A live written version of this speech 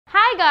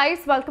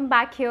guys, welcome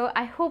back here.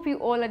 I hope you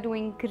all are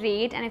doing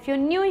great, and if you're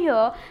new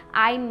here,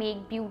 I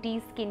make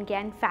beauty, skincare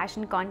and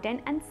fashion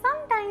content, and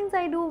sometimes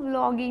I do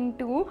vlogging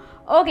too.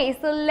 Okay,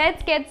 so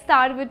let's get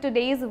started with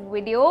today's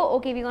video.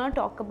 Okay, we're gonna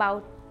talk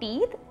about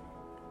teeth.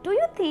 Do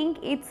you think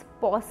it's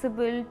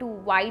possible to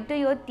whiten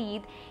your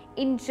teeth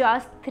in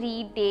just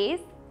 3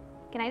 days?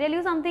 Can I tell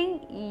you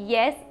something?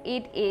 Yes,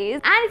 it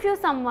is. And if you're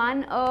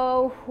someone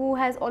who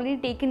has already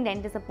taken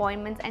dentist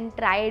appointments and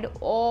tried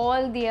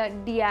all their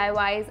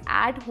DIYs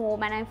at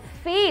home and have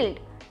failed,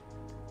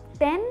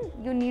 then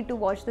you need to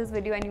watch this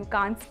video and you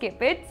can't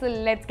skip it. So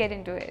let's get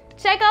into it.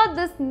 Check out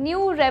this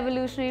new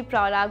revolutionary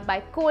product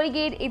by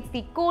Colgate. It's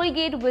the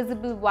Colgate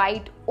Visible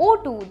White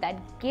O2 that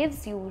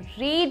gives you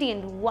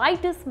radiant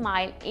whiter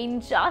smile in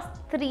just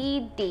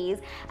 3 days.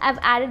 I've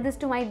added this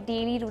to my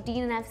daily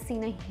routine and I've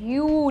seen a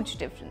huge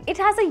difference. It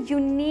has a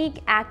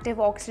unique active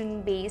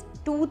oxygen based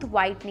tooth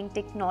whitening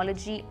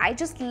technology. I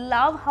just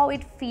love how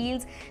it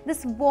feels,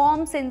 this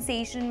warm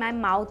sensation in my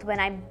mouth when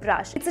I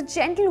brush. It's a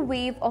gentle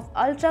wave of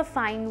ultra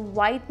fine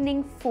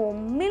whitening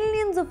foam,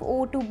 millions of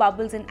O2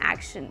 bubbles in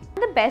action.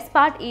 And the best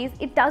part is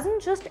it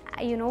doesn't just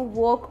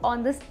work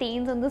on the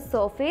stains on the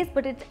surface,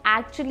 but it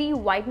actually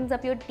whitens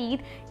up your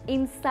teeth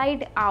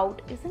inside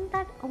out. Isn't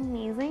that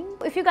amazing?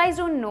 If you guys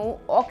don't know,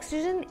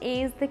 oxygen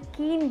is the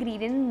key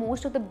ingredient in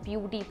most of the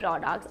beauty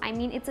products. I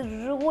mean, it's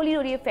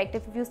really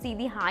effective. If you see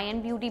the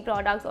high-end beauty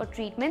products or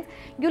treatments,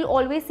 you'll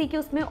always see कि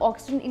उसमें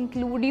oxygen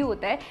include ही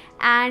होता है,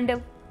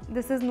 and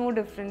this is no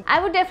different.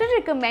 I would definitely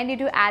recommend you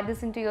to add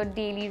this into your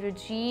daily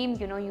regime.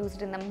 Use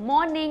it in the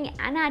morning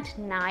and at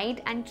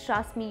night, and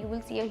trust me, you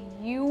will see a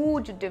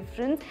huge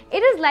difference. It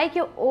is like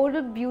your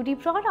oral beauty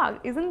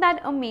product. Isn't that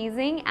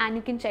amazing? And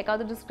you can check out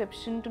the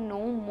description to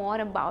know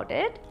more about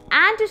it.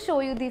 And to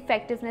show you the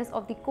effectiveness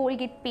of the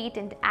Colgate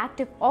patent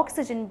active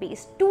oxygen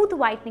based tooth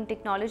whitening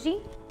technology,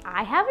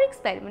 I have an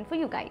experiment for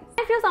you guys.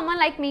 If you're someone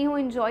like me who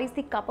enjoys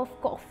the cup of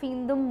coffee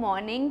in the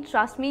morning,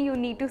 trust me, you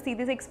need to see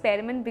this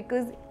experiment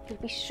because you'll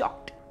be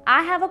shocked.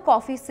 I have a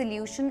coffee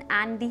solution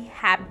and the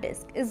hab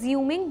disc.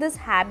 Assuming this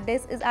hab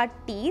disc is our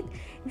teeth,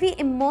 we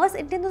immerse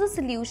it into the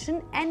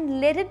solution and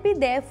let it be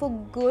there for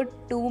good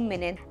 2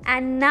 minutes.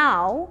 And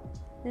now,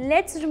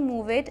 let's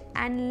remove it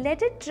and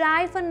let it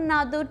dry for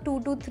another 2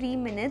 to 3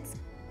 minutes.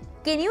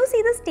 Can you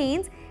see the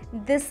stains?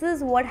 This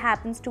is what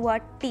happens to our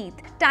teeth.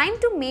 Time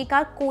to make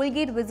our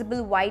Colgate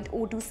Visible White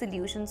O2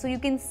 solution. So you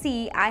can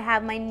see I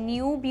have my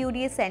new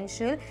beauty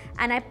essential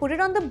and I put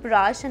it on the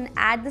brush and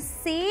add the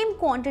same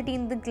quantity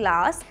in the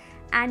glass,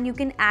 and you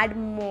can add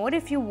more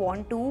if you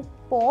want to.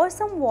 Pour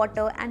some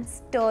water and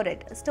stir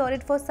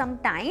it for some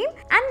time,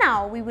 and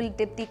now we will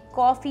dip the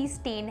coffee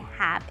stained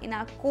hab in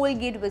our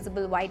Colgate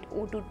Visible White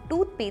O2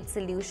 toothpaste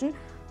solution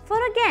for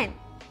again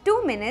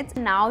 2 minutes.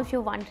 Now if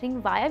you're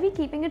wondering why are we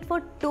keeping it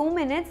for 2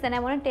 minutes, then I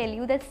want to tell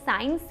you that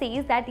science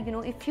says that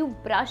if you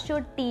brush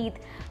your teeth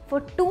for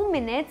 2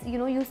 minutes,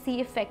 you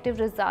see effective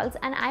results,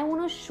 and I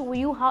want to show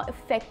you how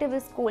effective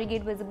is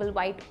Colgate Visible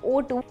White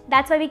O2.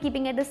 That's why we're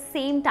keeping it the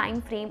same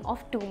time frame of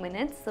 2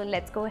 minutes. So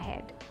let's go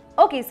ahead.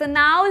 Okay, so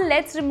now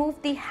let's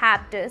remove the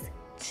hab disc.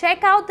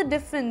 Check out the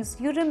difference.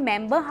 You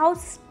remember how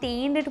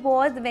stained it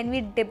was when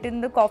we dipped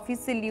in the coffee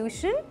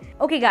solution?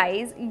 Okay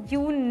guys,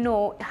 you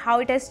know how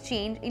it has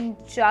changed in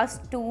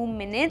just 2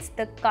 minutes.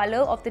 The color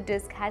of the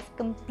disc has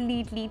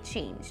completely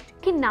changed.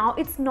 Okay, now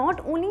it's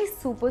not only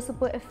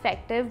super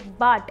effective,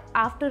 but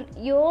after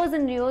years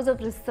and years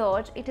of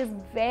research, it is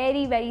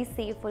very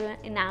safe for your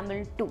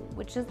enamel too,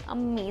 which is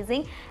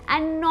amazing.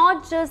 And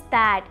not just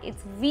that,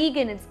 it's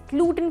vegan, it's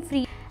gluten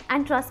free.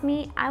 And trust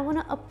me, I want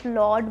to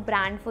applaud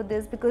brand for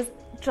this because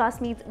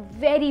trust me, it's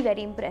very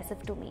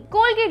impressive to me.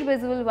 Colgate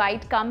Visible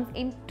White comes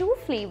in 2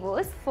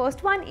 flavors.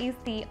 First one is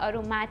the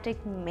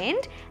aromatic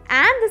mint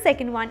and the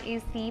second one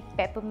is the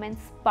peppermint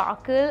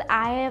sparkle.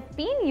 I have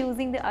been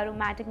using the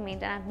aromatic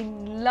mint and I've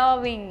been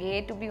loving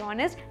it, to be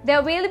honest. They're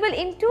available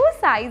in 2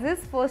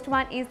 sizes. First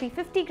one is the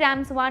 50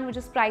 grams one, which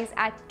is priced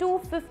at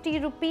 250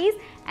 rupees,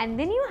 and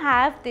then you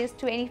have this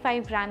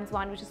 25 grams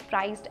one, which is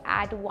priced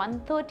at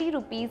 130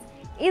 rupees.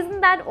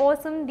 Isn't that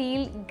awesome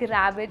deal?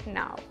 Grab it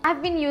now.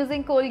 I've been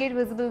using Colgate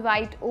Visible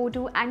White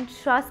O2, and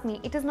trust me,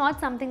 it is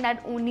not something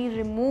that only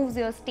removes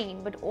your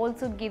stain but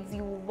also gives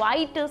you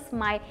whiter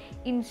smile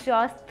in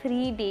just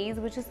 3 days,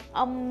 which is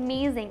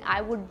amazing.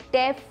 I would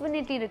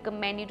definitely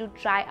recommend you to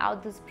try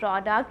out this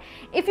product.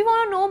 If you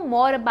want to know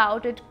more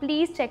about it,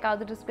 please check out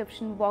the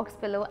description box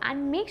below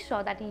and make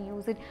sure that you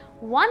use it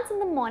once in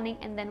the morning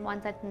and then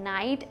once at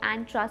night,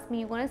 and trust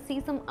me, you're going to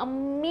see some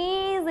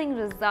amazing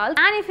results.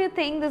 And if you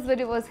think this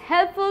video was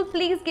helpful,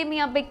 please give me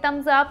a big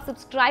thumbs up,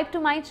 subscribe to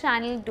my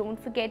channel.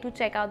 Don't forget to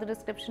check out the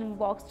description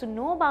box to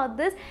know about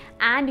this,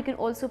 and you can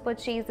also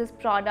purchase this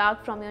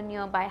product from your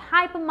nearby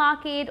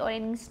hypermarket or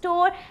any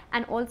store,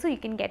 and also you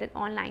can get it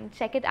online.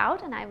 Check it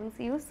out and I will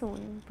see you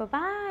soon. Bye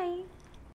bye.